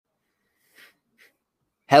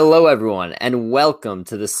Hello, everyone, and welcome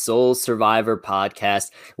to the Soul Survivor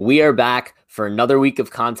podcast. We are back for another week of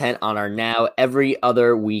content on our now every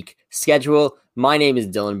other week schedule. My name is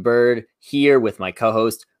Dylan Bird, here with my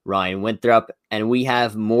co-host, Ryan Winthrop, and we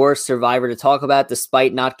have more Survivor to talk about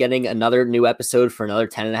despite not getting another new episode for another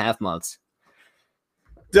 10 and a half months.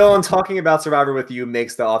 Dylan, talking about Survivor with you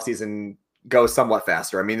makes the offseason go somewhat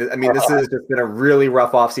faster. I mean, this has just been a really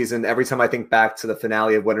rough offseason. Every time I think back to the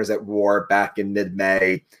finale of Winners at War back in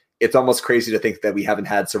mid-May, it's almost crazy to think that we haven't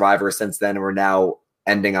had Survivor since then, and we're now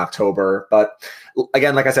ending October. But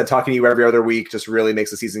again, like I said, talking to you every other week just really makes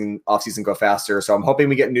the offseason go faster. So I'm hoping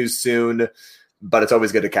we get news soon, but it's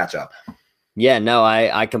always good to catch up. Yeah, no,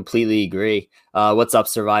 I completely agree. What's up,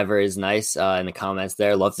 Survivor is nice in the comments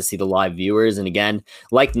there. Love to see the live viewers. And again,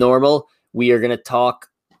 like normal, we are going to talk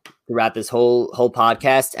throughout this whole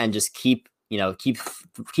podcast and just keep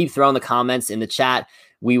throwing the comments in the chat.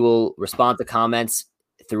 We will respond to comments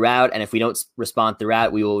throughout, and if we don't respond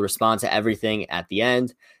throughout, we will respond to everything at the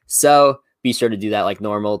end. So be sure to do that like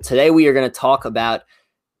normal. Today we are going to talk about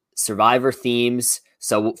Survivor themes.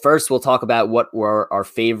 So first we'll talk about what were our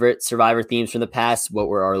favorite Survivor themes from the past, what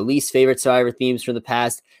were our least favorite Survivor themes from the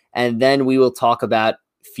past, and then we will talk about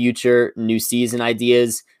future new season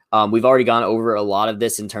ideas. We've already gone over a lot of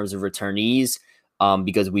this in terms of returnees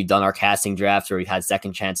because we've done our casting drafts where we've had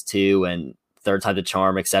Second Chance 2 and Third Time to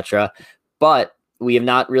Charm, etc. But we have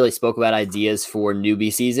not really spoke about ideas for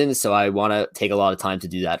newbie seasons, so I want to take a lot of time to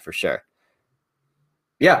do that for sure.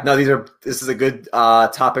 Yeah, no, this is a good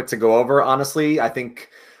topic to go over, honestly. I think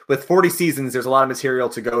with 40 seasons, there's a lot of material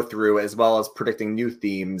to go through as well as predicting new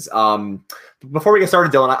themes. Before we get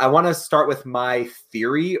started, Dylan, I want to start with my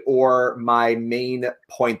theory or my main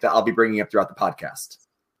point that I'll be bringing up throughout the podcast.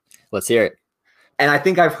 Let's hear it. And I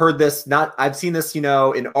think I've heard this, I've seen this,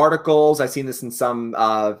 in articles. I've seen this in some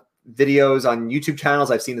videos on YouTube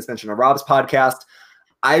channels. I've seen this mentioned on Rob's podcast.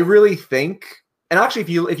 I really think, and actually,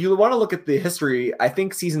 if you want to look at the history, I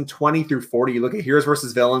think season 20 through 40, you look at Heroes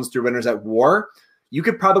versus Villains through Winners at War, you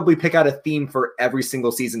could probably pick out a theme for every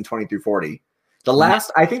single season 20 through 40.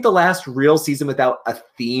 I think the last real season without a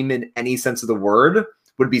theme in any sense of the word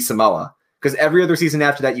would be Samoa. Because every other season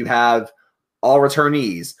after that, you have all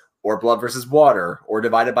returnees, or Blood versus Water, or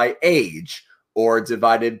divided by age, or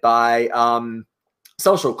divided by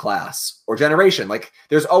social class or generation. Like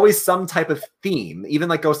there's always some type of theme, even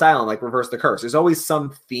like Ghost Island, like Reverse the Curse. There's always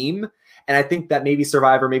some theme. And I think that maybe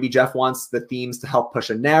Survivor, maybe Jeff wants the themes to help push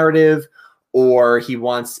a narrative, or he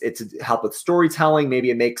wants it to help with storytelling. Maybe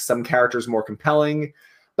it makes some characters more compelling.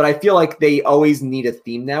 But I feel like they always need a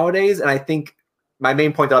theme nowadays. And I think my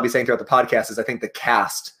main point that I'll be saying throughout the podcast is I think the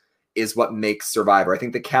cast is what makes Survivor. I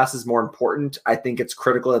think the cast is more important. I think it's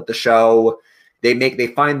critical that the show, they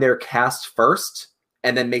find their cast first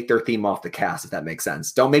and then make their theme off the cast, if that makes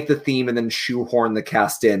sense. Don't make the theme and then shoehorn the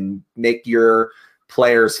cast in. Make your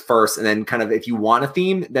players first, and then kind of, if you want a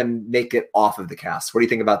theme, then make it off of the cast. What do you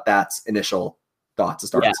think about that initial thought to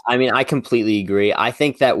start? Yeah, I mean, I completely agree. I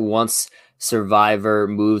think that once Survivor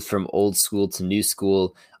moved from old school to new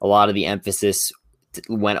school, a lot of the emphasis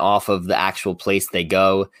went off of the actual place they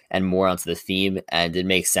go and more onto the theme, and it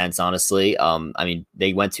makes sense, honestly. I mean,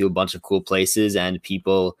 they went to a bunch of cool places, and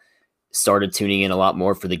people started tuning in a lot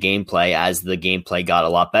more for the gameplay as the gameplay got a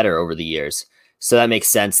lot better over the years. So that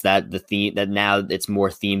makes sense that that now it's more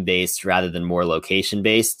theme based rather than more location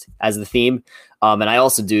based as the theme. And I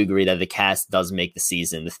also do agree that the cast does make the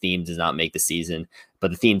season. The theme does not make the season, but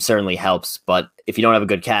the theme certainly helps. But if you don't have a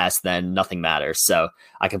good cast, then nothing matters. So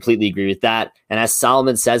I completely agree with that. And as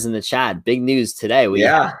Solomon says in the chat, big news today. We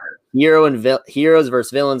have Heroes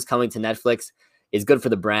versus Villains coming to Netflix. Is good for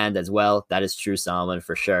the brand as well. That is true, Solomon,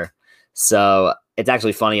 for sure. So it's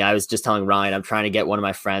actually funny. I was just telling Ryan, I'm trying to get one of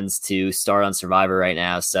my friends to start on Survivor right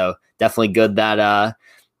now. So definitely good that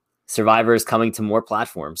Survivor is coming to more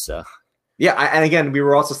platforms. So yeah. And again, we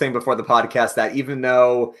were also saying before the podcast that even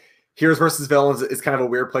though Heroes versus Villains is kind of a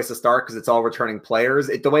weird place to start because it's all returning players,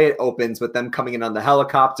 the way it opens with them coming in on the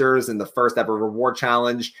helicopters and the first ever reward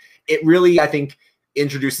challenge, it really, I think,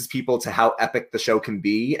 introduces people to how epic the show can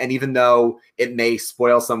be. And even though it may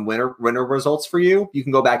spoil some winner results for you, you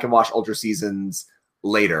can go back and watch older seasons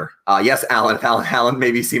later. Yes, Alan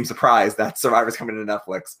maybe seems surprised that Survivor's coming to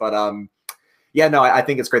Netflix, but yeah, no, I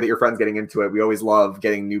think it's great that your friend's getting into it. We always love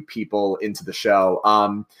getting new people into the show.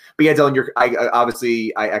 But yeah, Dylan,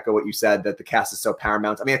 I echo what you said, that the cast is so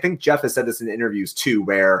paramount. I mean, I think Jeff has said this in interviews too,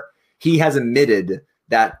 where he has admitted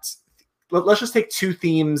that let's just take two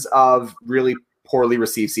themes of really poorly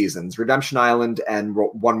received seasons, Redemption Island and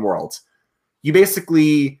One World. You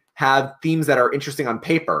basically have themes that are interesting on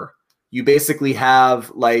paper. You basically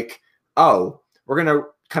have like, oh, we're going to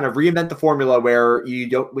kind of reinvent the formula where you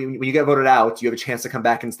don't, when you get voted out, you have a chance to come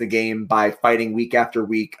back into the game by fighting week after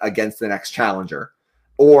week against the next challenger,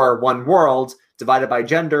 or one world divided by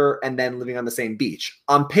gender and then living on the same beach.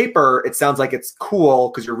 On paper, it sounds like it's cool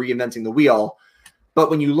because you're reinventing the wheel. But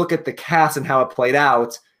when you look at the cast and how it played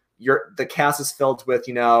out, the cast is filled with,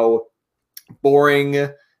 boring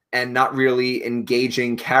and not really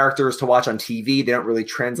engaging characters to watch on TV. They don't really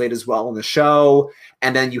translate as well in the show.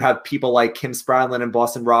 And then you have people like Kim Spradlin and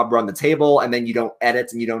Boston Rob run the table, and then you don't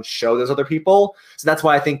edit and you don't show those other people. So that's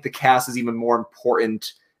why I think the cast is even more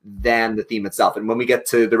important than the theme itself. And when we get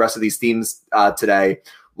to the rest of these themes today,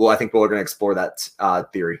 I think we're going to explore that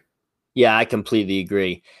theory. Yeah, I completely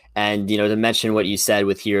agree. And, to mention what you said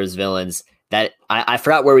with Heroes Villains, that I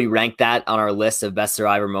forgot where we ranked that on our list of best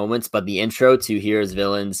Survivor moments, but the intro to Heroes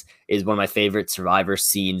Villains is one of my favorite Survivor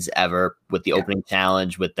scenes ever, with the opening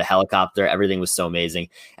challenge, with the helicopter. Everything was so amazing.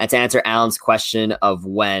 And to answer Alan's question of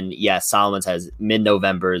when, Solomon says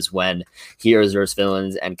mid-November is when Heroes vs.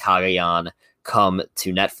 Villains and Cagayan come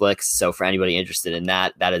to Netflix. So for anybody interested in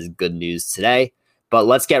that, that is good news today. But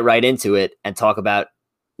let's get right into it and talk about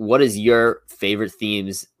what is your favorite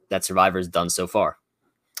themes that Survivor's done so far.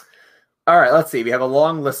 All right, let's see. We have a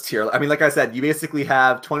long list here. I mean, like I said, you basically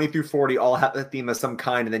have 20 through 40 all have a theme of some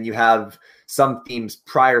kind, and then you have some themes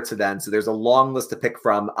prior to then. So there's a long list to pick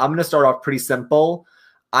from. I'm going to start off pretty simple.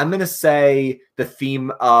 I'm going to say the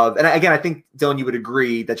theme of, and again, I think, Dylan, you would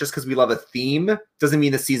agree that just because we love a theme doesn't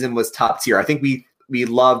mean the season was top tier. I think we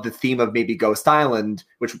love the theme of maybe Ghost Island,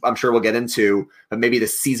 which I'm sure we'll get into, but maybe the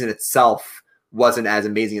season itself wasn't as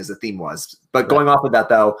amazing as the theme was. But going off of that,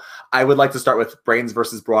 though, I would like to start with brains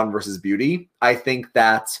versus brawn versus beauty. I think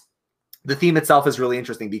that the theme itself is really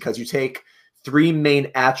interesting because you take three main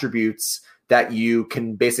attributes that you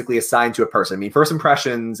can basically assign to a person. I mean, first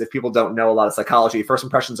impressions, if people don't know a lot of psychology, first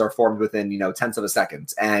impressions are formed within, tenths of a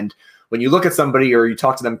second. And when you look at somebody or you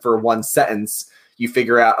talk to them for one sentence, you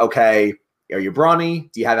figure out, okay, are you brawny?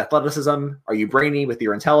 Do you have athleticism? Are you brainy with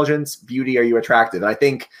your intelligence? Beauty, are you attractive? And I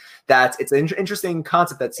think that it's an interesting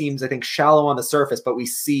concept that seems, I think, shallow on the surface, but we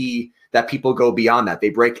see that people go beyond that. They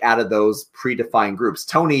break out of those predefined groups.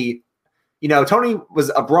 Tony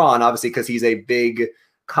was a brawn, obviously, because he's a big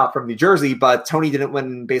cop from New Jersey, but Tony didn't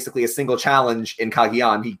win basically a single challenge in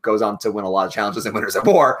Cagayan. He goes on to win a lot of challenges in Winners at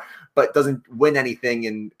War, but doesn't win anything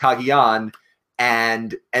in Cagayan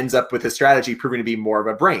and ends up with his strategy proving to be more of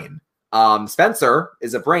a brain. Spencer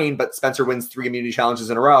is a brain, but Spencer wins 3 immunity challenges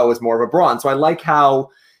in a row, is more of a brawn. So I like how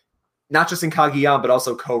not just in Cagayan, but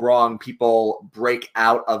also Ko Wrong, people break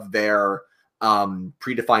out of their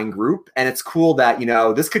predefined group. And it's cool that,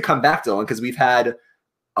 this could come back, Dylan, because we've had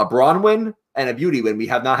a brawn win and a beauty win. We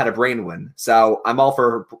have not had a brain win. So I'm all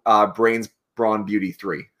for brains, brawn, beauty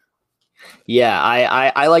 3. Yeah,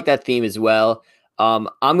 I like that theme as well. I'm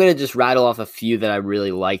going to just rattle off a few that I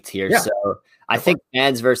really liked here. Yeah. So I think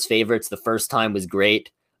fans versus favorites the first time was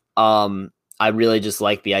great. I really just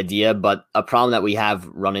like the idea, but a problem that we have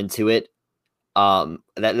run into it, a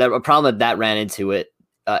problem that ran into it,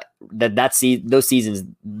 those seasons,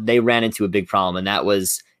 they ran into a big problem. And that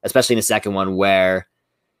was, especially in the second one, where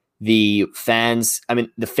the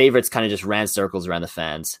favorites kind of just ran circles around the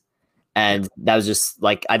fans. And that was just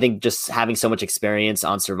like, I think just having so much experience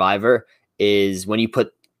on Survivor is when you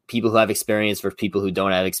put people who have experience for people who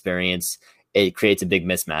don't have experience, it creates a big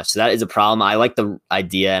mismatch. So that is a problem. I like the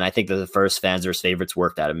idea, and I think that the first fans versus favorites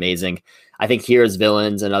worked out amazing. I think Heroes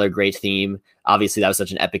Villains, another great theme. Obviously, that was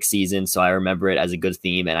such an epic season, so I remember it as a good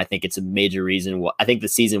theme, and I think it's a major reason. I think the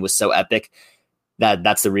season was so epic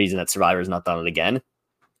that's the reason that Survivor's not done it again.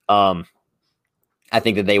 I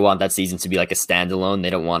think that they want that season to be like a standalone. They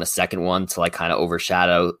don't want a second one to like kind of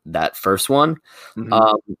overshadow that first one.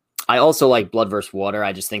 Mm-hmm. I also like Blood vs. Water.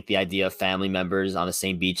 I just think the idea of family members on the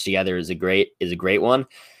same beach together is a great one.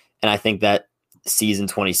 And I think that season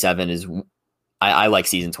 27 is, I like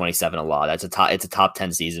season 27 a lot. It's a top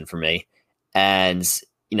 10 season for me. And,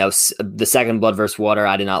 the second Blood vs. Water,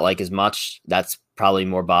 I did not like as much. That's probably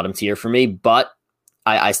more bottom tier for me, but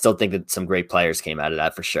I still think that some great players came out of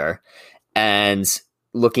that for sure. And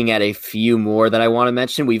looking at a few more that I want to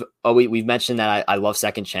mention, we've mentioned that I love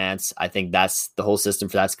Second Chance. I think that's the whole system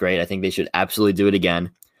for that's great. I think they should absolutely do it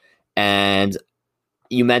again. And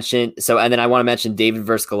you mentioned and then I want to mention David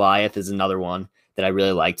versus Goliath is another one that I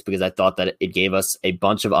really liked because I thought that it gave us a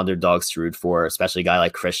bunch of underdogs to root for, especially a guy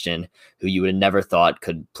like Christian, who you would have never thought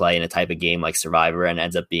could play in a type of game like Survivor and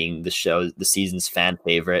ends up being the season's fan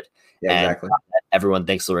favorite. Yeah, exactly. And everyone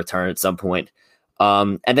thinks will return at some point.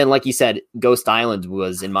 And then, like you said, Ghost Island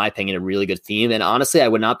was, in my opinion, a really good theme. And honestly, I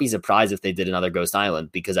would not be surprised if they did another Ghost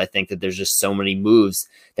Island, because I think that there's just so many moves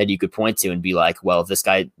that you could point to and be like, well, if this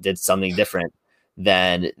guy did something different,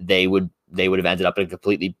 then they would have ended up in a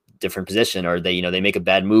completely different position, or they make a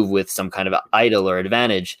bad move with some kind of idol or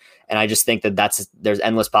advantage. And I just think that there's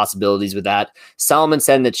endless possibilities with that. Solomon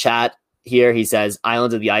said in the chat here, he says,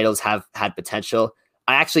 Islands of the Idols have had potential.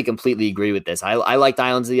 I actually completely agree with this. I liked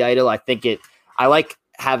Islands of the Idol. I like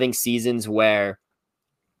having seasons where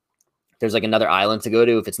there's like another island to go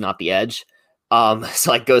to if it's not the edge.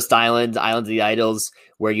 So like Ghost Island, Islands of the Idols,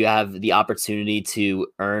 where you have the opportunity to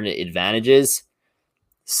earn advantages.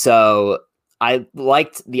 So I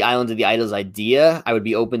liked the Islands of the Idols idea. I would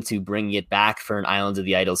be open to bringing it back for an Islands of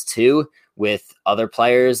the Idols 2 with other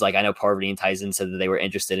players. Like I know Parvati and Tyson said that they were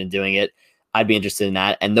interested in doing it. I'd be interested in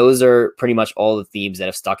that. And those are pretty much all the themes that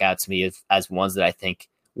have stuck out to me as ones that I think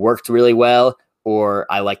worked really well, or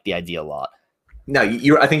I like the idea a lot. No,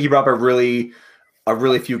 I think you brought up a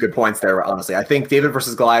really few good points there, honestly. I think David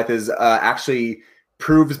versus Goliath is actually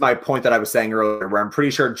proves my point that I was saying earlier, where I'm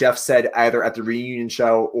pretty sure Jeff said either at the reunion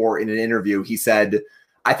show or in an interview, he said,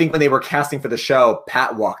 I think when they were casting for the show,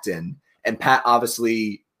 Pat walked in, and Pat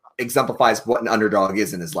obviously exemplifies what an underdog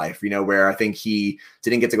is in his life, where I think he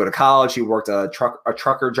didn't get to go to college. He worked a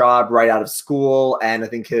trucker job right out of school. And I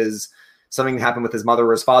think something happened with his mother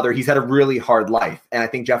or his father. He's had a really hard life. And I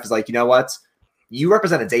think Jeff is like, you know what? You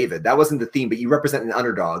represented David. That wasn't the theme, but you represent an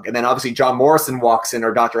underdog. And then obviously John Morrison walks in,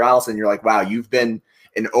 or Dr. Allison. You're like, wow, you've been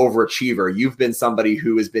an overachiever. You've been somebody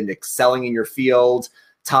who has been excelling in your field,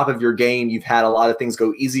 top of your game. You've had a lot of things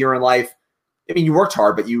go easier in life. I mean, you worked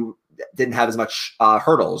hard, but you didn't have as much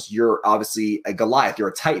hurdles. You're obviously a Goliath. You're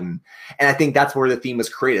a Titan. And I think that's where the theme was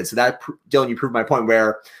created. So that, Dylan, you proved my point,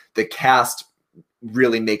 where the cast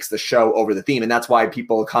really makes the show over the theme. And that's why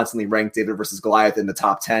people constantly rank David versus Goliath in the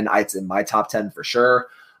top 10. It's in my top 10 for sure.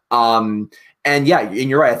 And yeah, and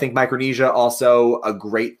you're right. I think Micronesia also a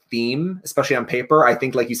great theme, especially on paper. I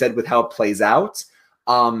think, like you said, with how it plays out,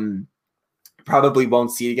 probably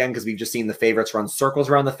won't see it again because we've just seen the favorites run circles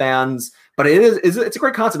around the fans. But it's a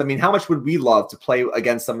great concept. I mean, how much would we love to play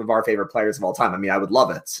against some of our favorite players of all time? I mean, I would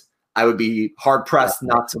love it. I would be hard pressed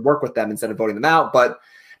not to work with them instead of voting them out. But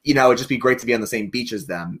it'd just be great to be on the same beach as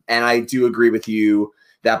them. And I do agree with you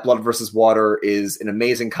that blood versus water is an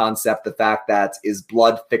amazing concept. The fact that is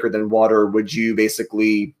blood thicker than water? Would you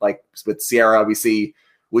basically, like with Sierra, we see,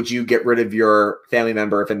 would you get rid of your family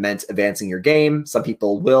member if it meant advancing your game? Some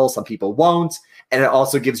people will, some people won't. And it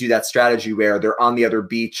also gives you that strategy where they're on the other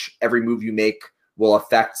beach. Every move you make will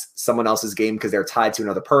affect someone else's game because they're tied to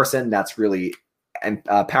another person. That's really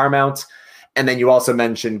paramount. And then you also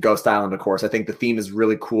mentioned Ghost Island, of course. I think the theme is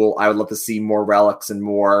really cool. I would love to see more relics and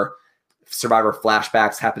more Survivor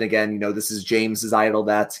flashbacks happen again. This is James's idol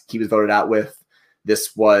that he was voted out with.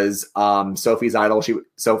 This was Sophie's idol.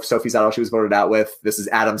 Sophie's idol she was voted out with. This is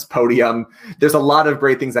Adam's podium. There's a lot of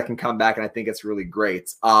great things that can come back, and I think it's really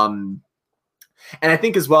great. And I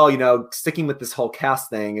think as well, sticking with this whole cast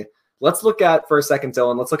thing, let's look at, for a second,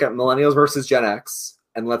 Dylan, let's look at Millennials versus Gen X.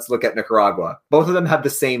 And let's look at Nicaragua. Both of them have the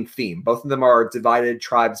same theme. Both of them are divided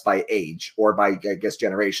tribes by age or by, I guess,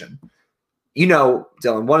 generation.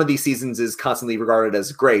 Dylan, one of these seasons is constantly regarded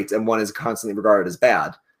as great and one is constantly regarded as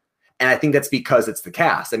bad. And I think that's because it's the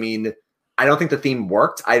cast. I mean, I don't think the theme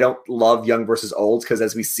worked. I don't love young versus old because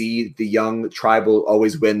as we see, the young tribe will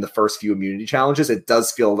always win the first few immunity challenges. It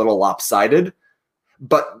does feel a little lopsided.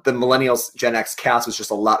 But the Millennials Gen X cast was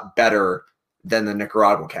just a lot better than the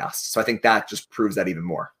Nicaragua cast. So I think that just proves that even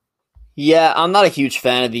more. Yeah, I'm not a huge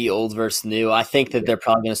fan of the old versus new. I think that they're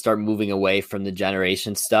probably going to start moving away from the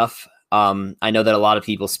generation stuff. I know that a lot of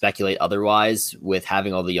people speculate otherwise with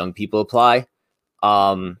having all the young people apply.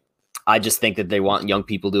 I just think that they want young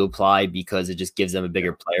people to apply because it just gives them a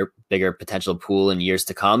bigger potential pool in years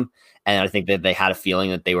to come. And I think that they had a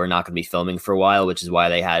feeling that they were not going to be filming for a while, which is why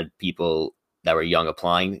they had people that were young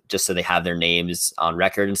applying, just so they have their names on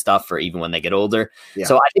record and stuff for even when they get older. Yeah.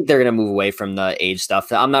 So I think they're going to move away from the age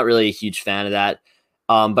stuff. I'm not really a huge fan of that.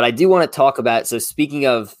 But I do want to talk about, so speaking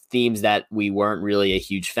of themes that we weren't really a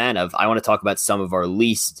huge fan of, I want to talk about some of our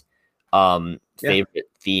least favorite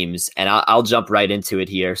themes, and I'll jump right into it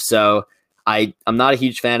here. So I'm not a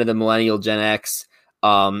huge fan of the Millennial Gen X.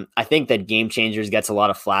 I think that Game Changers gets a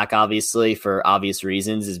lot of flack, obviously, for obvious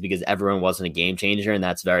reasons, is because everyone wasn't a game changer, and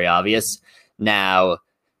that's very obvious. Now,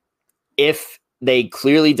 if they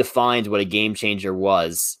clearly defined what a game changer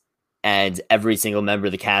was, and every single member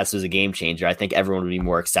of the cast was a game changer, I think everyone would be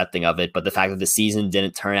more accepting of it. But the fact that the season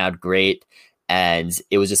didn't turn out great, and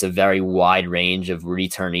it was just a very wide range of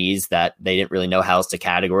returnees that they didn't really know how else to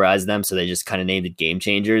categorize them, so they just kind of named it Game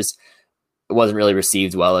Changers. It wasn't really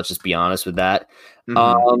received well. Let's just be honest with that.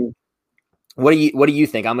 Mhm. What do you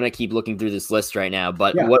think? I'm going to keep looking through this list right now,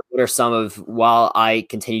 but Yeah. what are some of, while I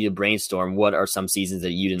continue to brainstorm, what are some seasons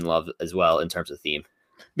that you didn't love as well in terms of theme?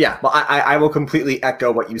 Yeah, well, I will completely echo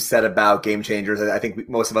what you said about Game Changers. I think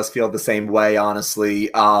most of us feel the same way, honestly.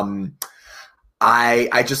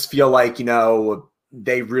 I just feel like,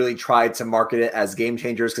 they really tried to market it as Game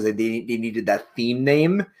Changers because they needed that theme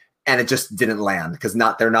name, and it just didn't land because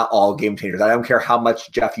they're not all Game Changers. I don't care how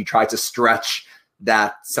much, Jeff, you try to stretch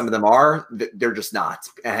that some of them are, they're just not.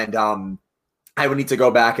 And I would need to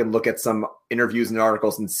go back and look at some interviews and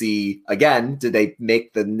articles and see, again, did they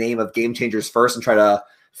make the name of Game Changers first and try to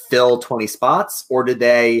fill 20 spots, or did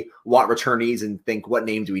they want returnees and think, what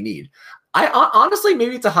name do we need? I honestly,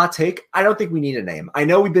 maybe it's a hot take. I don't think we need a name. I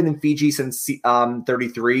know we've been in Fiji since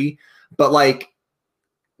 33, but like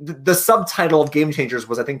the subtitle of Game Changers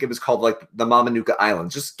was, I think it was called like the Mamanuca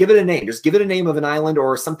Islands. Just give it a name. Just give it a name of an island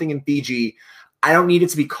or something in Fiji. I don't need it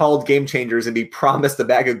to be called Game Changers and be promised a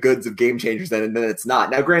bag of goods of Game Changers, and then it's not.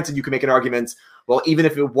 Now, granted, you can make an argument, well, even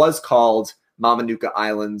if it was called Mamanuca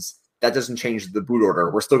Islands, that doesn't change the boot order.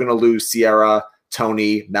 We're still going to lose Sierra,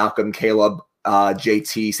 Tony, Malcolm, Caleb,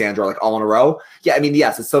 JT, Sandra, like all in a row. Yeah, I mean,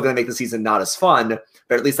 yes, it's still going to make the season not as fun,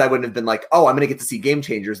 but at least I wouldn't have been like, oh, I'm going to get to see Game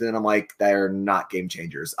Changers. And then I'm like, they're not Game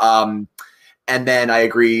Changers. And then I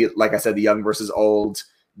agree, like I said, the young versus old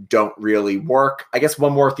don't really work. I guess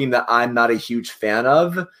one more theme that I'm not a huge fan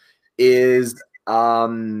of is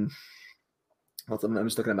I'm just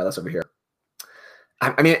looking at my list over here.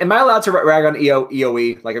 I mean, am I allowed to rag on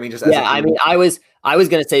EOE? Like, I mean, just as I mean, I was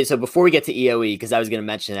going to say, so before we get to EOE, because I was going to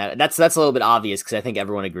mention that's a little bit obvious because I think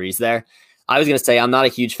everyone agrees there. I was going to say I'm not a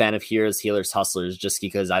huge fan of Heroes, Healers, Hustlers, just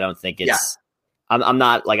because I don't think it's I'm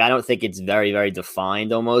not like, I don't think it's very, very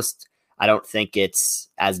defined almost. I don't think it's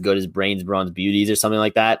as good as Brains, Bronze, Beauties or something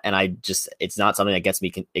like that. And it's not something that gets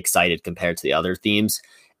me excited compared to the other themes.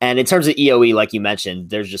 And in terms of EOE, like you mentioned,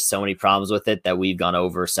 there's just so many problems with it that we've gone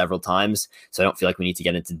over several times. So I don't feel like we need to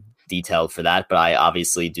get into detail for that, but I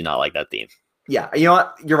obviously do not like that theme. Yeah, you know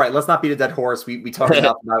what? You're right. Let's not beat a dead horse. We talked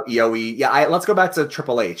enough about EOE. Yeah, let's go back to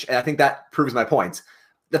Triple H. And I think that proves my point.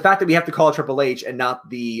 The fact that we have to call it Triple H and not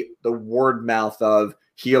the word mouth of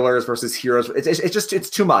Healers versus Heroes, it's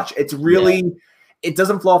too much. It's really, it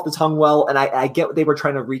doesn't flow off the tongue well. And I get what they were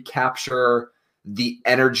trying to recapture the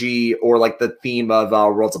energy or like the theme of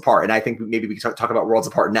Worlds Apart. And I think maybe we can talk about Worlds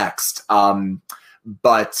Apart next.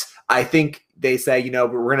 But I think they say,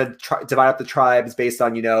 we're going to divide up the tribes based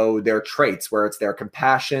on, their traits, where it's their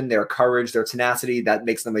compassion, their courage, their tenacity that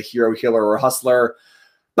makes them a hero, healer, or hustler.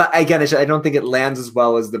 But again, I don't think it lands as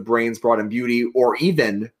well as the Brains, Broad, and Beauty, or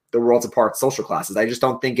even the Worlds Apart social classes. I just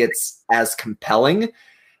don't think it's as compelling,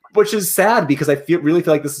 which is sad because I really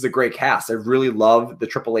feel like this is a great cast. I really love the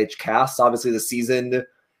Triple H cast. Obviously, the season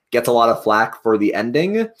gets a lot of flack for the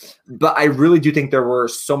ending, but I really do think there were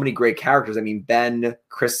so many great characters. I mean, Ben,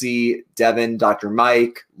 Chrissy, Devin, Dr.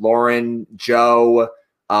 Mike, Lauren, Joe,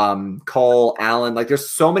 Cole, Alan. Like, there's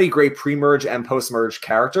so many great pre-merge and post-merge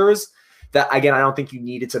characters that, again, I don't think you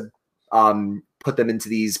needed to put them into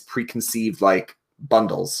these preconceived, like,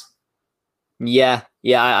 bundles. Yeah,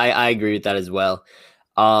 I agree with that as well.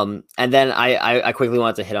 And then I quickly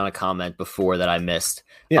wanted to hit on a comment before that I missed.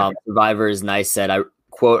 Yeah. Survivor is nice said,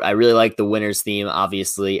 quote, I really like the winners theme,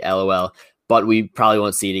 obviously, LOL, but we probably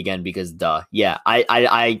won't see it again because duh. Yeah,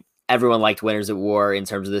 I everyone liked Winners at War in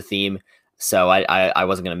terms of the theme, so I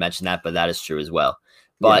wasn't going to mention that, but that is true as well.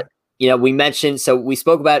 But, we mentioned, so we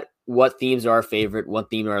spoke about what themes are our favorite, what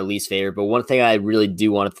theme are our least favorite, but one thing I really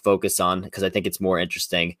do want to focus on, because I think it's more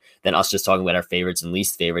interesting than us just talking about our favorites and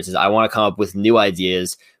least favorites, is I want to come up with new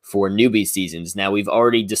ideas for newbie seasons. Now, we've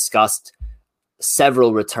already discussed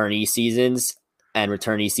several returnee seasons and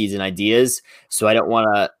returnee season ideas, so I don't want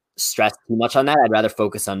to stress too much on that. I'd rather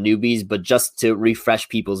focus on newbies, but just to refresh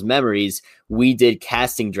people's memories, we did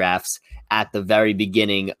casting drafts at the very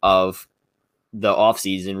beginning of the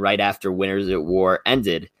offseason, right after Winners at War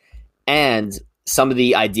ended. And some of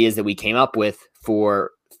the ideas that we came up with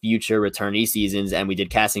for future returnee seasons and we did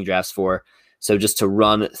casting drafts for. So just to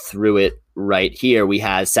run through it right here, we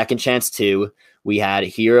had Second Chance 2, we had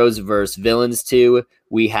Heroes versus Villains 2,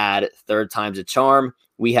 we had Third Time's a Charm,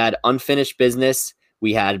 we had Unfinished Business,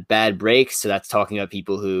 we had Bad Breaks, so that's talking about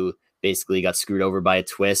people who basically got screwed over by a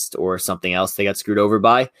twist or something else they got screwed over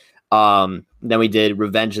by. Then we did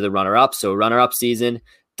Revenge of the Runner-Up, so runner-up season,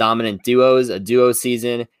 Dominant Duos, a duo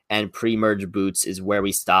season, and pre-merge boots is where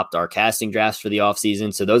we stopped our casting drafts for the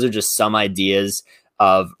offseason. So those are just some ideas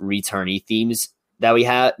of returnee themes that we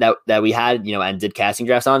had and did casting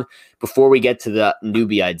drafts on. Before we get to the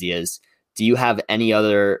newbie ideas, do you have any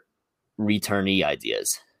other returnee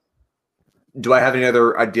ideas? Do I have any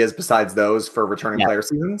other ideas besides those for returning Yeah. player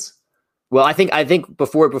seasons? Well, I think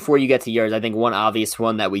before you get to yours, I think one obvious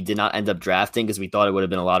one that we did not end up drafting because we thought it would have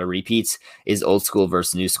been a lot of repeats is old school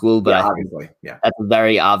versus new school. But obviously, that's a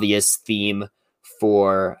very obvious theme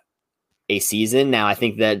for a season. Now, I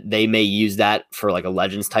think that they may use that for like a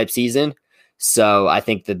Legends type season. So I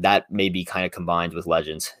think that may be kind of combined with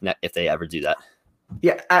Legends if they ever do that.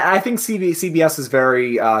 Yeah, I think CBS is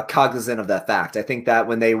very cognizant of that fact. I think that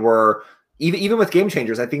when they were even with Game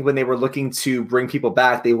Changers, I think when they were looking to bring people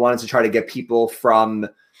back, they wanted to try to get people from,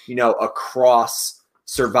 across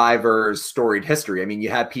Survivor's storied history. I mean, you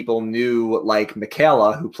had people new like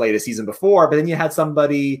Michaela who played a season before, but then you had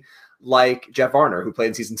somebody like Jeff Varner who played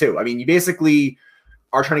in season 2. I mean, you basically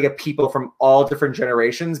are trying to get people from all different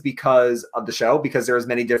generations because of the show, because there's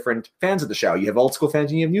many different fans of the show. You have old school fans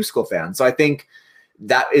and you have new school fans. So I think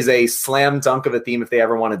that is a slam dunk of a theme if they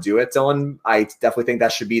ever want to do it, Dylan. I definitely think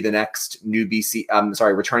that should be the next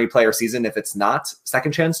returning player season. If it's not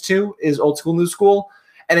Second Chance 2 is old school, new school.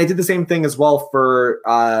 And they did the same thing as well for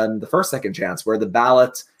the first Second Chance, where the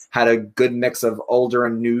ballot had a good mix of older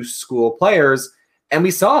and new school players. And we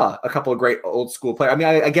saw a couple of great old school players. I mean,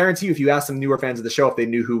 I guarantee you, if you ask some newer fans of the show, if they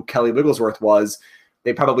knew who Kelly Wigglesworth was,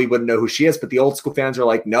 they probably wouldn't know who she is. But the old school fans are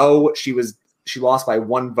like, no, she lost by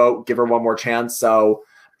 1 vote. Give her one more chance. So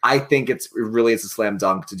I think it really is a slam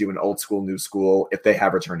dunk to do an old school, new school if they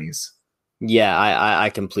have returnees. Yeah, I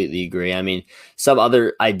completely agree. I mean, some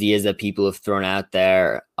other ideas that people have thrown out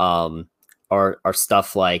there are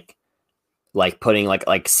stuff like putting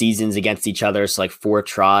like seasons against each other. So like 4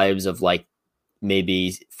 tribes of like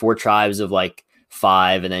maybe 4 tribes of like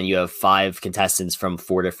 5, and then you have 5 contestants from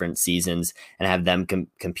 4 different seasons and have them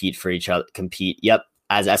compete for each other. Yep.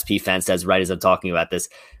 As SP Fan says, right as I'm talking about this,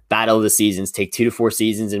 battle of the seasons, take 2 to 4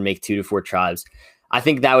 seasons and make 2 to 4 tribes. I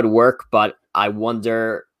think that would work, but I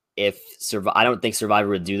wonder if I don't think Survivor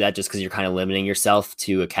would do that just because you're kind of limiting yourself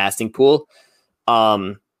to a casting pool.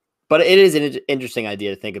 But it is an interesting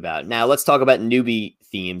idea to think about. Now let's talk about newbie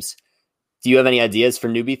themes. Do you have any ideas for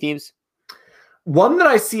newbie themes? One that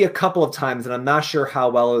I see a couple of times, and I'm not sure how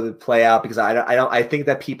well it would play out because I think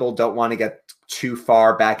that people don't want to get too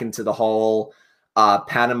far back into the whole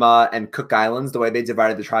Panama and Cook Islands, the way they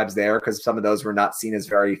divided the tribes there, because some of those were not seen as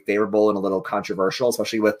very favorable and a little controversial,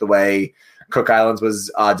 especially with the way Cook Islands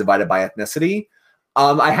was divided by ethnicity.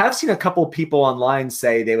 I have seen a couple people online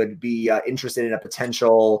say they would be interested in a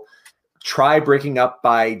potential try breaking up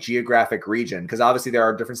by geographic region, because obviously there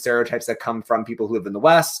are different stereotypes that come from people who live in the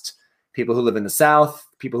West, people who live in the South,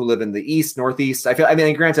 people who live in the East, Northeast.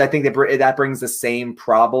 Granted, I think that brings the same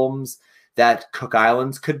problems that Cook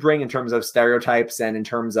Islands could bring in terms of stereotypes and in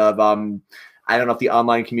terms of, I don't know if the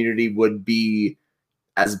online community would be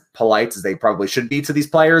as polite as they probably should be to these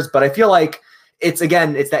players, but I feel like it's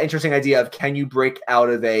that interesting idea of, can you break out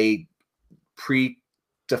of a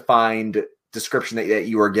predefined description that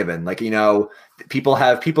you are given? Like,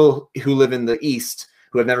 people who live in the East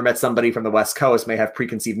who have never met somebody from the West Coast may have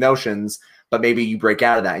preconceived notions, but maybe you break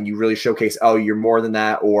out of that and you really showcase, oh, you're more than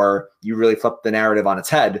that, or you really flip the narrative on its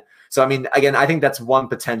head. So, I mean, again, I think that's one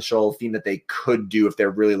potential theme that they could do if they're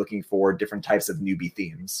really looking for different types of newbie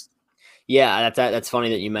themes. Yeah, that's funny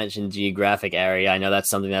that you mentioned geographic area. I know that's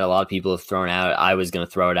something that a lot of people have thrown out. I was going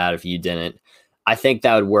to throw it out if you didn't. I think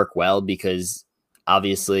that would work well because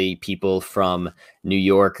obviously people from New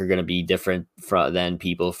York are going to be different than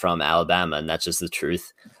people from Alabama, and that's just the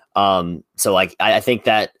truth. So, like, I think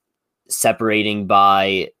that separating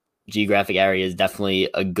by geographic area is definitely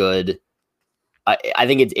a good. I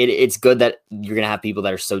think it's good that you're going to have people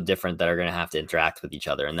that are so different that are going to have to interact with each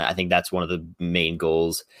other. And I think that's one of the main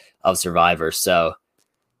goals of Survivor. So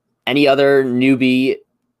any other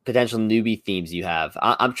potential newbie themes you have?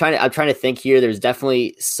 I'm trying to think here. There's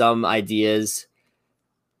definitely some ideas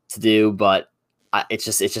to do, but it's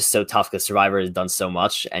just so tough because Survivor has done so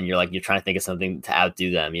much and you're trying to think of something to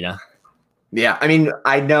outdo them, Yeah, I mean,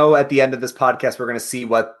 I know at the end of this podcast, we're going to see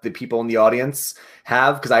what the people in the audience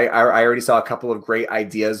have, because I already saw a couple of great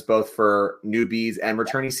ideas, both for newbies and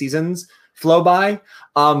returnee seasons flow by.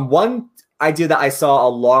 One idea that I saw a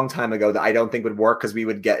long time ago that I don't think would work because we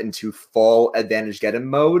would get into full advantage get-in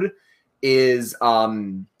mode is,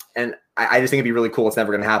 and I just think it'd be really cool. It's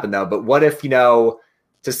never going to happen though. But what if,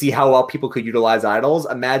 to see how well people could utilize idols,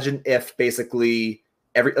 imagine if basically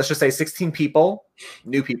let's just say 16 people,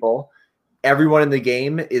 new people, everyone in the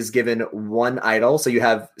game is given 1 idol. So you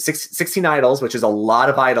have 16 idols, which is a lot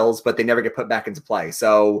of idols, but they never get put back into play.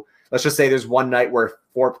 So let's just say there's one night where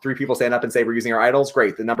three people stand up and say we're using our idols.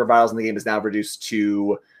 Great. The number of idols in the game is now reduced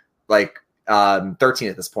to like 13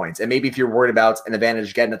 at this point. And maybe if you're worried about an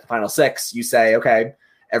advantage getting at the final 6, you say, okay,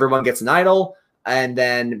 everyone gets an idol. And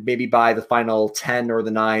then maybe by the final 10 or the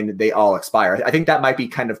 9, they all expire. I think that might be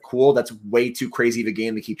kind of cool. That's way too crazy of a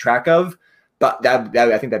game to keep track of. But I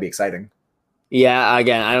think that'd be exciting. Yeah,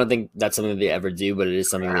 again, I don't think that's something that they ever do, but it is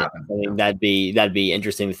something that'd be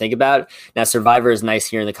interesting to think about. Now, Survivor is nice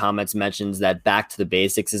here in the comments, mentions that back to the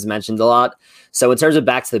basics is mentioned a lot. So in terms of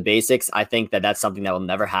back to the basics, I think that that's something that will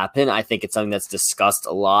never happen. I think it's something that's discussed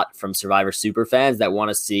a lot from Survivor super fans that want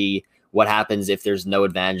to see what happens if there's no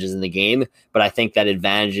advantages in the game. But I think that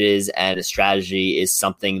advantages and a strategy is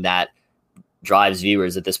something that drives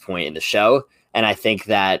viewers at this point in the show. And I think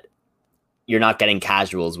that you're not getting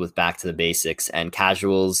casuals with back to the basics, and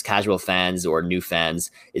casual fans or new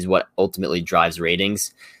fans is what ultimately drives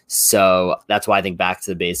ratings. So that's why I think back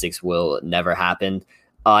to the basics will never happen.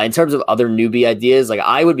 In terms of other newbie ideas, like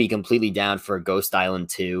I would be completely down for Ghost Island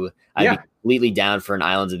 2. I'd be completely down for an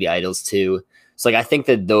Islands of the Idols 2. So like I think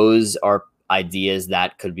that those are ideas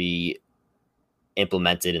that could be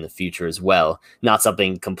implemented in the future as well. Not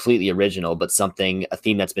something completely original, but a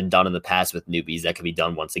theme that's been done in the past with newbies that could be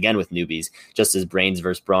done once again with newbies, just as Brains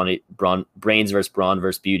versus Brawn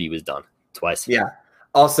versus Beauty was done twice. Yeah.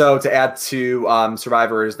 Also, to add to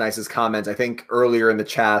Survivor's nicest comment, I think earlier in the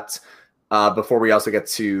chat, before we also get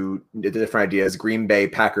to the different ideas, Green Bay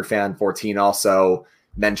Packer fan 14 also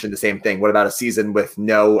mentioned the same thing. What about a season with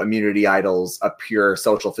no immunity idols, a pure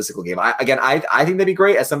social physical game? I think that'd be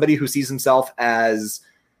great. As somebody who sees himself as,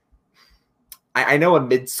 I know a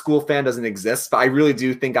mid-school fan doesn't exist, but I really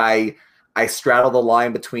do think I straddle the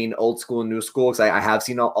line between old school and new school, because I have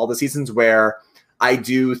seen all the seasons where I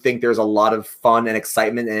do think there's a lot of fun and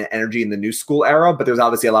excitement and energy in the new school era, but there's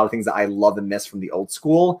obviously a lot of things that I love and miss from the old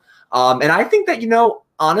school. And I think that,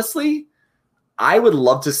 honestly, I would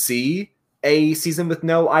love to see a season with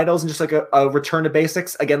no idols and just like a return to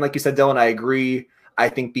basics. Again, like you said, Dylan, I agree. I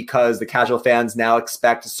think because the casual fans now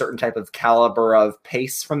expect a certain type of caliber of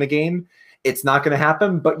pace from the game, it's not going to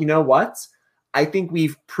happen. But you know what? I think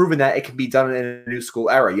we've proven that it can be done in a new school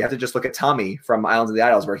era. You have to just look at Tommy from Islands of the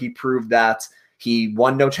Idols, where he proved that he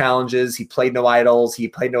won no challenges, he played no idols, he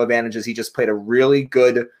played no advantages. He just played a really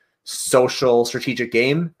good social strategic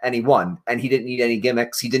game, and he won. And he didn't need any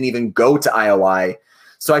gimmicks. He didn't even go to IOI.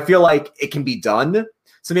 So I feel like it can be done.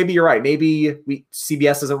 So maybe you're right. Maybe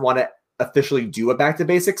CBS doesn't want to officially do a back to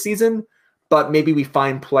basics season, but maybe we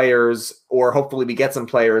find players, or hopefully we get some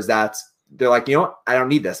players that they're like, you know what? I don't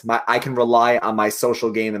need this. I can rely on my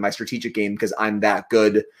social game and my strategic game because I'm that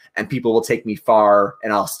good, and people will take me far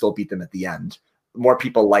and I'll still beat them at the end. More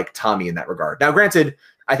people like Tommy in that regard. Now, granted,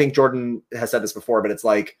 I think Jordan has said this before, but it's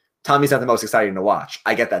like Tommy's not the most exciting to watch.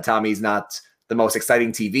 I get that. Tommy's not the most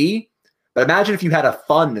exciting TV. But imagine if you had a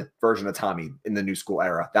fun version of Tommy in the new school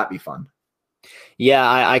era. That'd be fun. Yeah,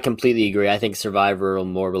 I completely agree. I think Survivor will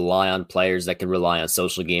more rely on players that can rely on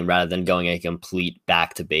social game rather than going a complete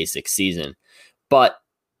back to basic season. But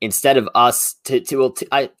instead of us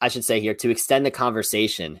I should say here, to extend the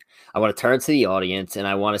conversation, I want to turn to the audience and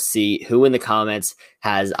I want to see who in the comments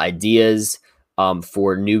has ideas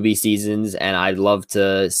for newbie seasons. And I'd love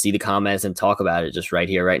to see the comments and talk about it just right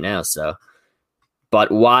here, right now. But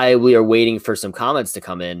while we are waiting for some comments to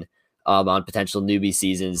come in on potential newbie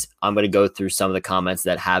seasons, I'm going to go through some of the comments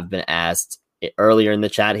that have been asked earlier in the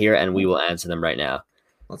chat here, and we will answer them right now.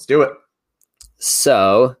 Let's do it.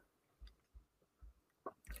 So,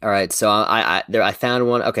 all right. So I found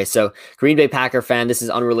one. Okay. So Green Bay Packer fan, this is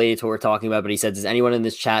unrelated to what we're talking about, but he said, does anyone in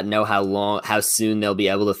this chat know how soon they'll be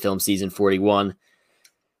able to film season 41?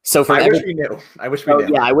 So I wish we knew. I wish we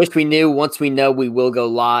knew. Yeah, I wish we knew. Once we know, we will go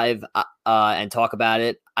live and talk about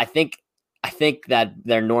it. I think that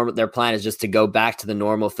their plan is just to go back to the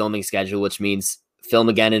normal filming schedule, which means film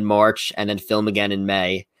again in March and then film again in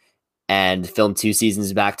May, and film 2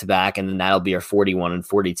 seasons back to back, and then that'll be our 41 and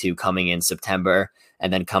 42 coming in September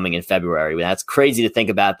and then coming in February. That's crazy to think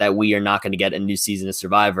about, that we are not going to get a new season of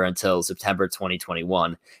Survivor until September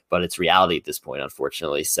 2021, but it's reality at this point,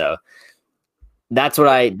 unfortunately. So that's what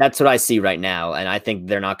I see right now, and I think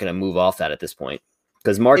they're not going to move off that at this point,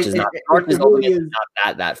 because March is not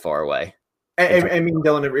that far away. I mean,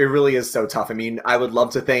 Dylan, it really is so tough. I mean, I would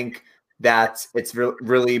love to think that it's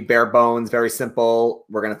really bare bones, very simple.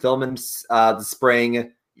 We're going to film in the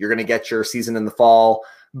spring. You're going to get your season in the fall.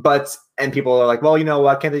 And people are like, well,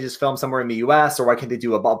 why can't they just film somewhere in the US, or why can't they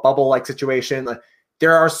do a bubble-like situation?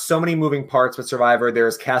 There are so many moving parts with Survivor.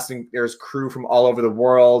 There's casting, there's crew from all over the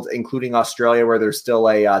world, including Australia, where there's still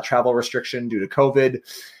a travel restriction due to COVID.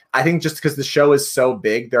 I think just because the show is so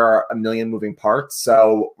big, there are a million moving parts.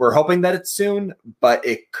 So we're hoping that it's soon, but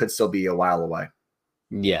it could still be a while away.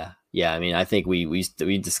 Yeah. I mean, I think we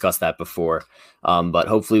discussed that before, but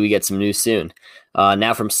hopefully we get some news soon.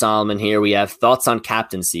 Now from Solomon here, we have thoughts on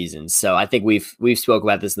captain seasons. So I think we've spoke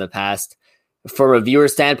about this in the past. From a viewer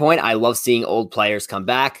standpoint, I love seeing old players come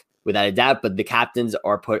back without a doubt, but the captains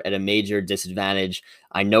are put at a major disadvantage.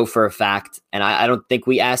 I know for a fact, and I don't think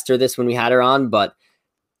we asked her this when we had her on, but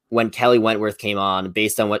when Kelly Wentworth came on,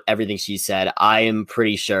 based on everything she said, I'm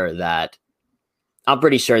pretty sure that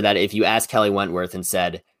if you asked Kelly Wentworth and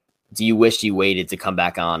said, do you wish you waited to come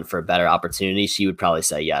back on for a better opportunity? She would probably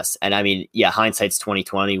say yes. And I mean, yeah, hindsight's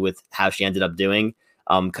 2020 with how she ended up doing,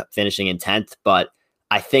 finishing in 10th. But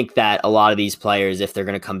I think that a lot of these players, if they're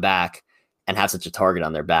going to come back and have such a target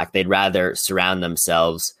on their back, they'd rather surround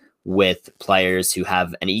themselves with players who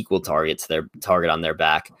have an equal target to their target on their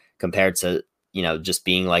back compared to, just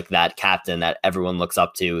being like that captain that everyone looks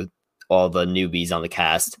up to, all the newbies on the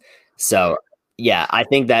cast. So yeah, I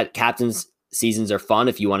think that captains seasons are fun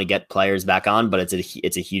if you want to get players back on, but it's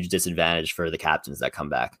a huge disadvantage for the captains that come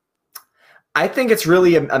back. I think it's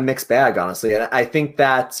really a mixed bag, honestly. And I think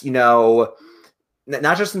that,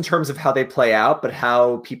 not just in terms of how they play out, but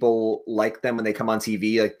how people like them when they come on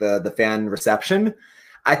TV, like the fan reception.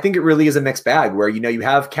 I think it really is a mixed bag where, you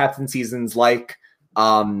have captain seasons like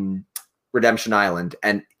Redemption Island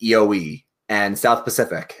and EOE and South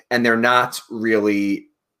Pacific, and they're not really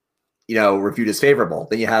reviewed as favorable.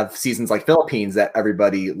 Then you have seasons like Philippines that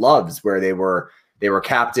everybody loves, where they were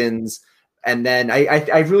captains. And then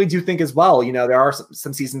I really do think as well, there are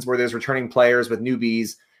some seasons where there's returning players with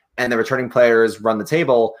newbies, and the returning players run the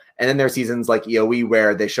table. And then there are seasons like EOE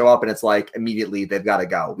where they show up and it's like immediately they've got to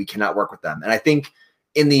go. We cannot work with them. And I think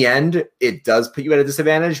in the end, it does put you at a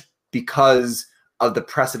disadvantage because of the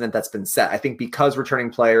precedent that's been set. I think because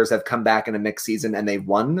returning players have come back in a mixed season and they've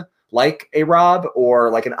won, like a Rob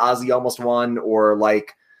or like an Ozzy almost won, or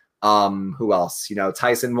like who else?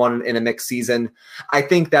 Tyson won in a mixed season. I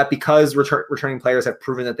think that because returning players have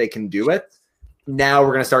proven that they can do it, now we're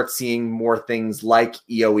going to start seeing more things like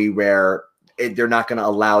EOE where they're not going to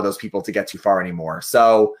allow those people to get too far anymore.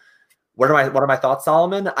 So what are my thoughts,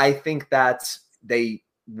 Solomon? I think that they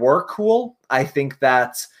were cool. I think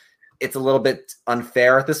that it's a little bit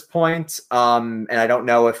unfair at this point. And I don't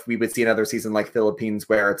know if we would see another season like Philippines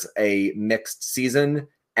where it's a mixed season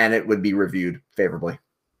and it would be reviewed favorably.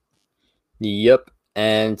 Yep.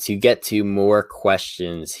 And to get to more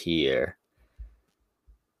questions here.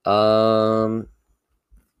 All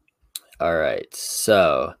right.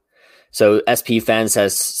 So SP Fans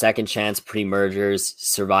has Second Chance, Pre-Mergers,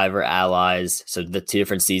 Survivor Allies. So the two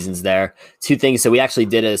different seasons there. Two things. So we actually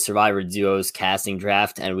did a Survivor Duos casting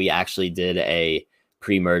draft, and we actually did a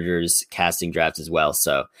Pre-Mergers casting draft as well.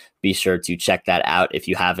 So be sure to check that out. If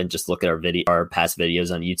you haven't, just look at our past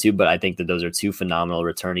videos on YouTube. But I think that those are two phenomenal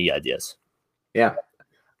returnee ideas. Yeah.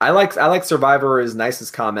 I like Survivor's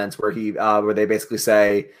nicest comments where where they basically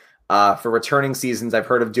say, for returning seasons, I've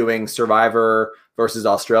heard of doing Survivor versus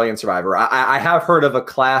Australian Survivor. I have heard of a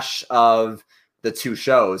clash of the two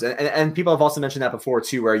shows. And people have also mentioned that before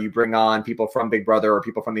too, where you bring on people from Big Brother or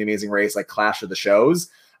people from The Amazing Race, like clash of the shows.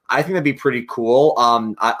 I think that'd be pretty cool.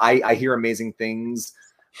 I hear amazing things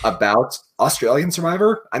about Australian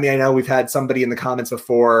Survivor. I mean, I know we've had somebody in the comments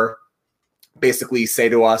before basically say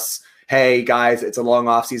to us, hey guys, it's a long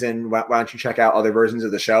off season. Why don't you check out other versions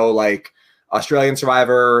of the show, like Australian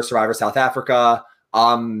Survivor, Survivor South Africa.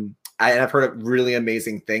 I've heard of really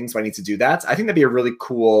amazing things, so I need to do that. I think that'd be a really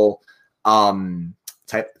cool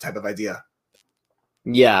type of idea.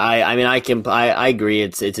 Yeah, I agree.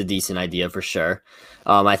 It's a decent idea for sure.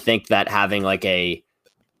 I think that having it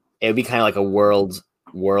would be kind of like a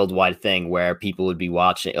worldwide thing where people would be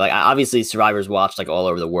watching. Like obviously Survivor's watched like all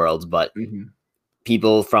over the world, but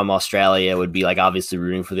people from Australia would be like obviously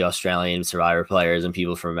rooting for the Australian Survivor players, and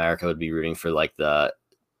people from America would be rooting for like the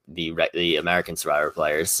American Survivor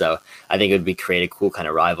players. So I think it would create a cool kind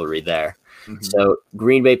of rivalry there. So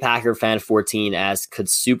Green Bay Packer fan 14 asks, could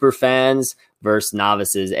super fans versus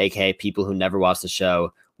novices, aka people who never watched the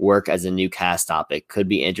show, work as a new cast topic? Could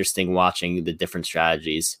be interesting watching the different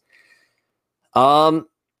strategies. So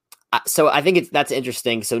I think that's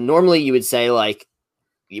interesting. So normally you would say like,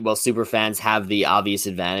 well, super fans have the obvious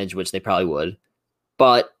advantage, which they probably would,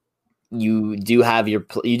 but you do have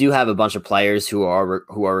a bunch of players who are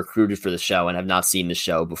recruited for the show and have not seen the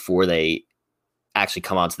show before they actually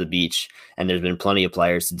come onto the beach. And there's been plenty of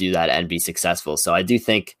players to do that and be successful. So I do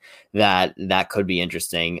think that could be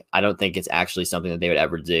interesting. I don't think it's actually something that they would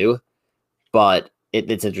ever do, but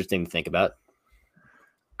it's interesting to think about.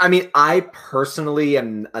 I mean, I personally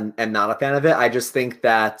am not a fan of it. I just think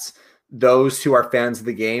that those who are fans of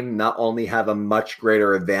the game not only have a much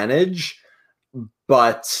greater advantage,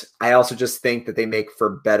 but I also just think that they make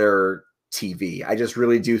for better TV. I just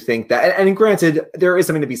really do think that, and granted, there is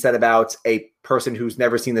something to be said about a person who's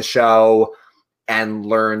never seen the show and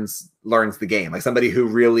learns the game, like somebody who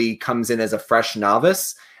really comes in as a fresh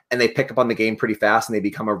novice and they pick up on the game pretty fast and they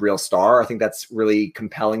become a real star. I think that's really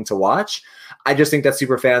compelling to watch. I just think that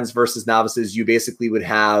super fans versus novices, you basically would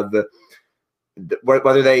have,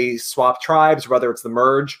 whether they swap tribes, whether it's the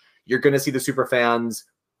merge, you're going to see the super fans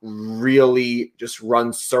really just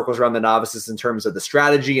run circles around the novices in terms of the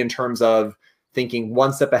strategy, in terms of thinking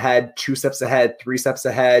one step ahead, two steps ahead, three steps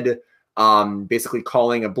ahead, basically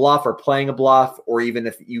calling a bluff or playing a bluff, or even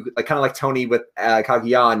if you like, kind of like Tony with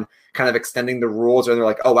Cagayan, kind of extending the rules, or they're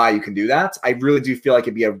like, oh wow, you can do that. I really do feel like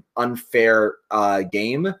it'd be an unfair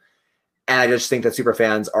game. And I just think that super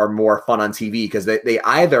fans are more fun on TV because they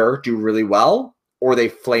either do really well or they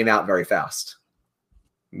flame out very fast.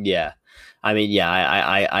 Yeah. I mean, yeah,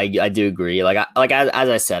 I do agree. Like as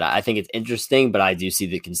I said, I think it's interesting, but I do see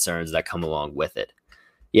the concerns that come along with it.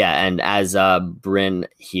 Yeah, and as Bryn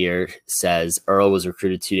here says, Earl was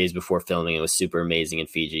recruited 2 days before filming. It was super amazing in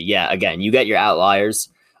Fiji. Yeah, again, you get your outliers,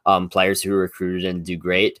 players who are recruited and do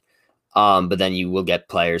great, but then you will get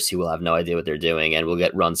players who will have no idea what they're doing and will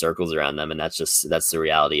get run circles around them, and that's the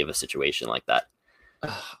reality of a situation like that.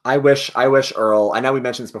 I wish Earl, I know we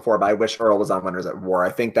mentioned this before, but I wish Earl was on Winners at War. I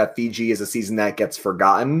think that Fiji is a season that gets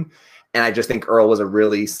forgotten, and I just think Earl was a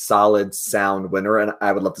really solid, sound winner, and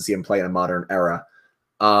I would love to see him play in a modern era.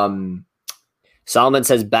 Solomon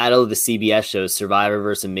says battle of the CBS shows, Survivor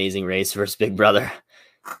versus Amazing Race versus Big Brother.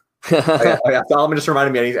 Oh, yeah. Solomon just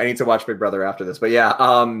reminded me I need to watch Big Brother after this. But yeah,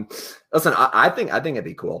 listen, I think it'd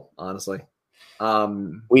be cool, honestly.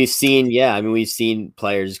 We've seen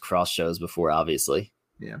players cross shows before, obviously.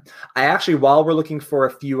 Yeah. I actually, while we're looking for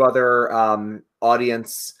a few other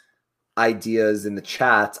audience ideas in the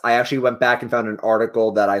chat, I actually went back and found an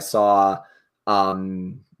article that I saw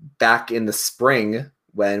back in the spring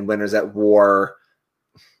when Winners at War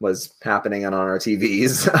was happening on our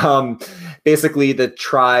TVs. Basically, the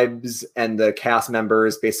tribes and the cast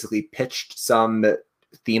members basically pitched some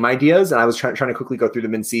theme ideas, and I was trying to quickly go through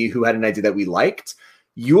them and see who had an idea that we liked.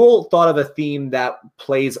 Yule thought of a theme that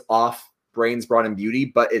plays off Brains, Brawn, and Beauty,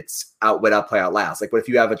 but it's outwit, outplay, outlast. Like, what if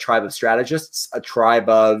you have a tribe of strategists, a tribe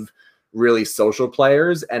of really social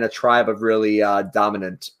players, and a tribe of really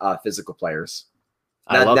dominant physical players?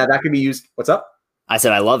 Now that could be used. What's up? I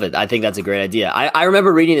said I love it. I think that's a great idea. I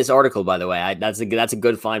remember reading this article, by the way. That's a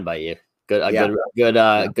good find by you. Good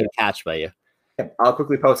catch by you. I'll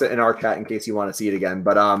quickly post it in our chat in case you want to see it again.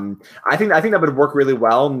 But I think that would work really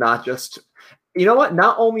well. Not just, you know what?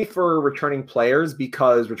 Not only for returning players,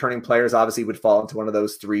 because returning players obviously would fall into one of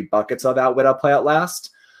those three buckets of outwit, outplay,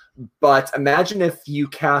 outlast. But imagine if you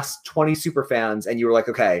cast 20 super fans and you were like,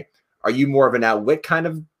 okay, are you more of an outwit kind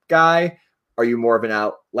of guy? Are you more of an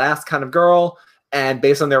outlast kind of girl? And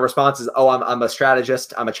based on their responses, oh, I'm a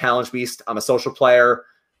strategist, I'm a challenge beast, I'm a social player.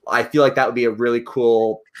 I feel like that would be a really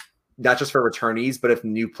cool, not just for returnees, but if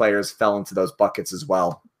new players fell into those buckets as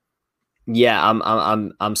well. Yeah,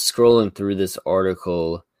 I'm scrolling through this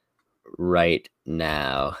article right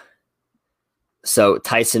now. So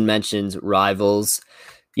Tyson mentions Rivals.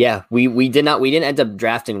 Yeah, we didn't end up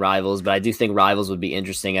drafting Rivals, but I do think Rivals would be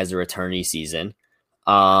interesting as a returnee season.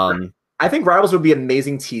 I think Rivals would be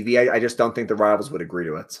amazing TV. I just don't think the Rivals would agree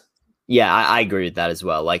to it. Yeah, I agree with that as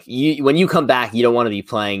well. Like, when you come back, you don't want to be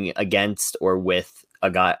playing against or with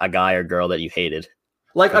a guy or girl that you hated.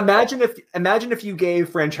 Like, imagine if you gave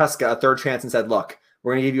Francesca a third chance and said, look,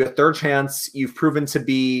 we're going to give you a third chance. You've proven to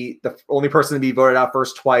be the only person to be voted out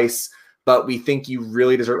first twice, but we think you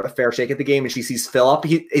really deserve a fair shake at the game. And she sees Philip.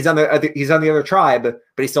 He's on the other tribe, but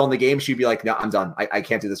he's still in the game. She'd be like, no, I'm done. I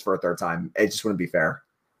can't do this for a third time. It just wouldn't be fair.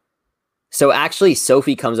 So actually,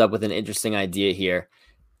 Sophie comes up with an interesting idea here.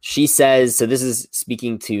 She says, so this is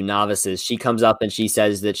speaking to novices. She comes up and she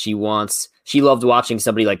says that she loved watching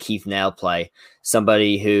somebody like Keith Nail play,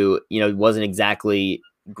 somebody who, wasn't exactly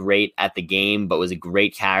great at the game, but was a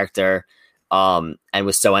great character, and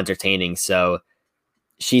was so entertaining. So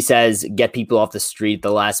she says, get people off the street at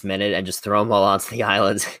the last minute and just throw them all onto the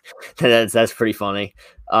island. That's pretty funny.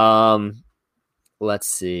 Let's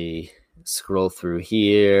see. Scroll through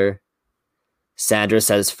here. Sandra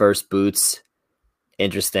says first boots.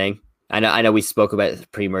 Interesting. I know we spoke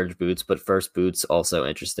about pre-merge boots, but first boots also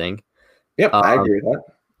interesting. Yep, I agree with that.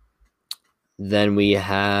 Then we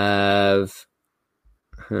have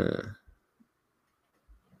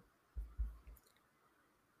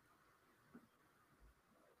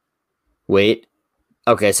Wait.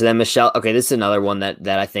 Okay, so then Michelle. Okay, this is another one that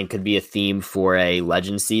I think could be a theme for a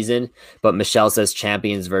Legend season. But Michelle says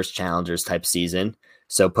champions versus challengers type season.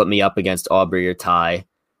 So put me up against Aubrey or Ty,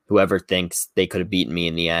 whoever thinks they could have beaten me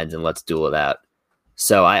in the end, and let's duel it out.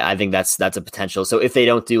 So I think that's a potential. So if they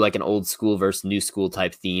don't do like an old school versus new school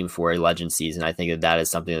type theme for a Legend season, I think that is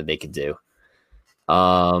something that they could do.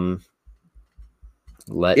 Yeah.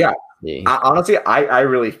 Honestly, I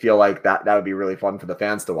really feel like that would be really fun for the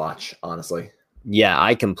fans to watch, honestly. Yeah,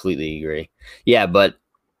 I completely agree. Yeah, but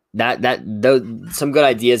some good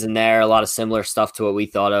ideas in there, a lot of similar stuff to what we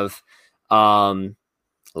thought of.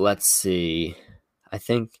 Let's see. I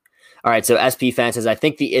think all right, so SP fan says I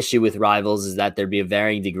think the issue with Rivals is that there'd be a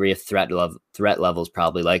varying degree of threat levels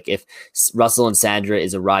probably. Like if Russell and Sandra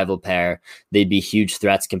is a rival pair, they'd be huge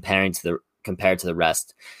threats compared to the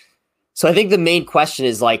rest. So I think the main question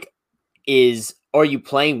is are you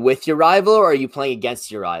playing with your rival or are you playing against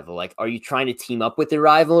your rival? Like, are you trying to team up with your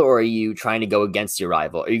rival or are you trying to go against your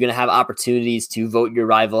rival? Are you going to have opportunities to vote your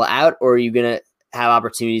rival out or are you going to have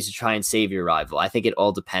opportunities to try and save your rival? I think it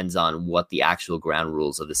all depends on what the actual ground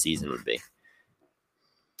rules of the season would be.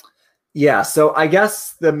 Yeah, so I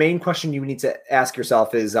guess the main question you need to ask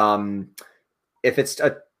yourself is if it's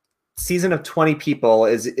a season of 20 people,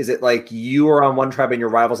 is it like you are on one tribe and your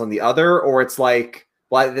rival's on the other, or it's like,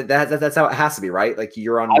 well, that's how it has to be, right? Like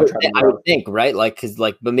you're on one tribe. I would think, right? Like, because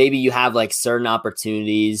but maybe you have like certain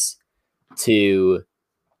opportunities to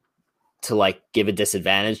like give a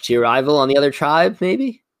disadvantage to your rival on the other tribe,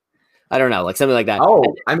 maybe. I don't know, like something like that. Oh,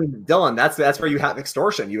 I mean, Dylan, that's where you have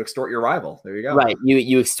extortion. You extort your rival. There you go. Right,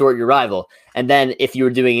 you extort your rival, and then if you were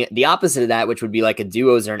doing the opposite of that, which would be like a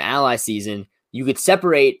duos or an ally season, you could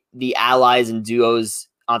separate the allies and duos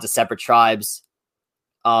onto separate tribes,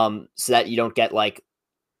 so that you don't get like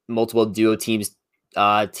multiple duo teams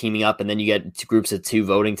teaming up, and then you get two groups of two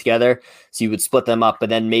voting together. So you would split them up, but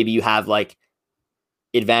then maybe you have like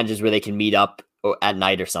advantages where they can meet up at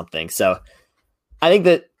night or something. So I think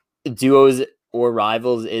that duos or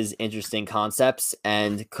rivals is interesting concepts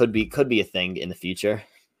and could be a thing in the future.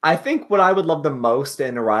 I think what I would love the most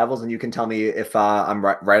in Rivals, and you can tell me if I'm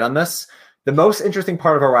right on this, the most interesting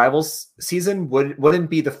part of a Rivals season wouldn't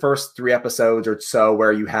be the first 3 episodes or so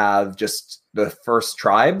where you have just the first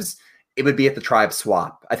tribes. It would be at the tribe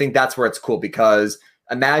swap. I think that's where it's cool because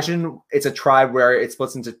imagine it's a tribe where it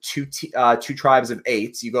splits into two tribes of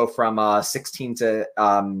 8. You go from 16 to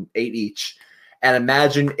 8 each. And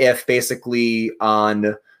imagine if basically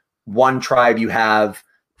on one tribe you have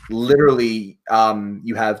literally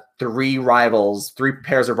you have 3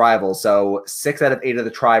 pairs of rivals. So 6 out of 8 of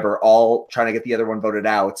the tribe are all trying to get the other one voted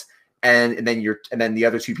out. And then the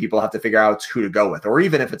other 2 people have to figure out who to go with. Or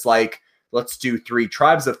even if it's like, let's do 3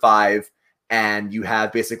 tribes of 5 and you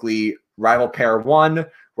have basically rival pair 1,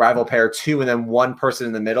 rival pair 2, and then one person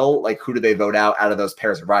in the middle. Like who do they vote out of those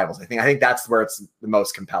pairs of rivals? I think that's where it's the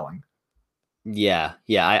most compelling. Yeah,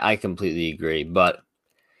 I completely agree. But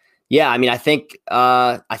yeah, I mean, I think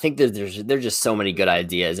there's just so many good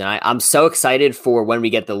ideas, and I'm so excited for when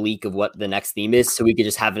we get the leak of what the next theme is, so we could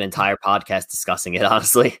just have an entire podcast discussing it.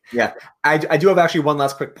 Honestly, yeah, I do have actually one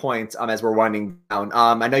last quick point as we're winding down.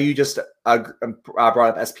 I know you just brought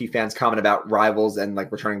up SP fans' comment about rivals and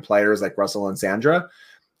like returning players like Russell and Sandra.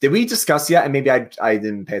 Did we discuss yet? And maybe I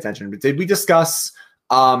didn't pay attention, but did we discuss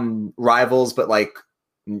rivals, but like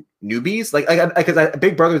newbies, like because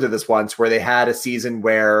Big Brother did this once where they had a season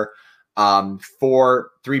where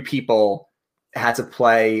 3 people had to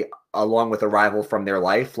play along with a rival from their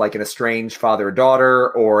life, like an estranged father or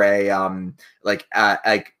daughter, or a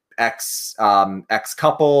ex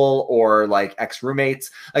couple, or like ex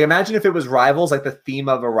roommates. Like imagine if it was rivals, like the theme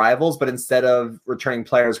of a rivals, but instead of returning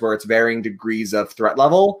players where it's varying degrees of threat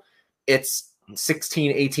level, it's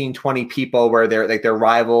 16, 18, 20 people where they're like they're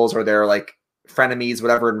rivals or they're like frenemies,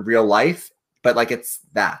 whatever, in real life, but like it's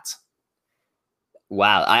that.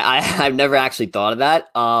 Wow, I've never actually thought of that.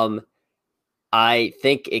 I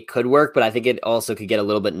think it could work, but I think it also could get a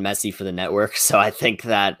little bit messy for the network. So I think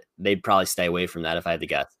that they'd probably stay away from that if I had to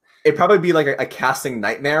guess. It'd probably be like a casting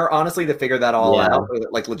nightmare, honestly, to figure that all out,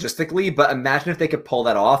 like logistically. But imagine if they could pull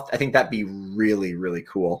that off. I think that'd be really, really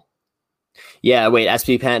cool. Yeah, wait,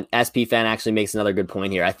 SP fan actually makes another good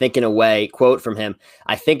point here. I think in a way, quote from him,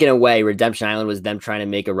 I think in a way, Redemption Island was them trying to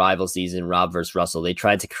make a rival season, Rob versus Russell. They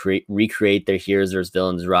tried to recreate their heroes versus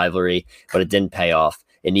villains rivalry, but it didn't pay off.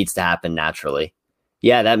 It needs to happen naturally.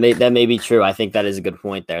 Yeah, that may be true. I think that is a good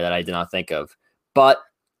point there that I did not think of. But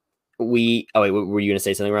were you going to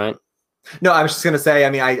say something, Ryan? No, I was just gonna say. I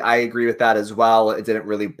mean, I agree with that as well. It didn't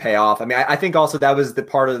really pay off. I mean, I think also that was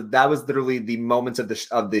that was literally the moments of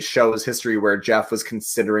the show's history where Jeff was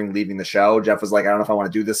considering leaving the show. Jeff was like, I don't know if I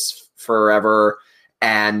want to do this forever.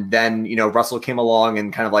 And then Russell came along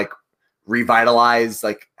and kind of like revitalized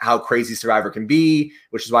like how crazy Survivor can be,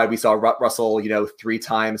 which is why we saw Russell 3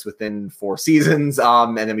 times within 4 seasons.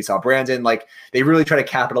 And then we saw Brandon. Like they really try to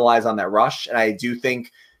capitalize on that rush, and I do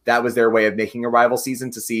think that was their way of making a rival season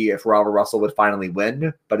to see if Robert Russell would finally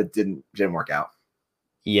win, but it didn't work out.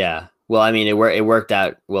 Yeah. Well, I mean, it worked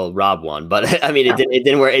out. Well, Rob won, but I mean, it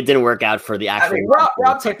didn't work out for the actual. I mean,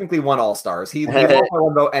 Rob technically won All Stars. He won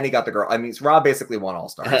one vote and he got the girl. I mean, Rob basically won All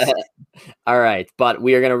Stars. All right, but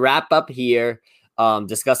we are gonna wrap up here,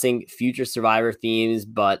 discussing future Survivor themes.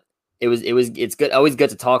 But it's good. Always good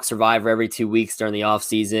to talk Survivor every 2 weeks during the off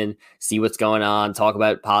season, see what's going on, talk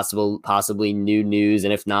about possibly new news,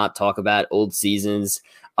 and if not, talk about old seasons.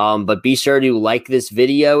 But be sure to like this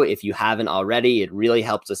video if you haven't already. It really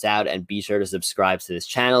helps us out, and be sure to subscribe to this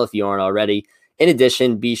channel if you aren't already. In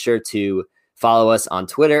addition, be sure to follow us on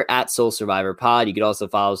Twitter at Soul Survivor Pod. You could also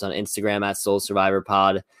follow us on Instagram at Soul Survivor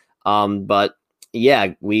Pod. But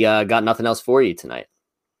yeah, we got nothing else for you tonight.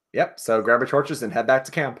 Yep. So grab your torches and head back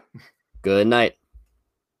to camp. Good night.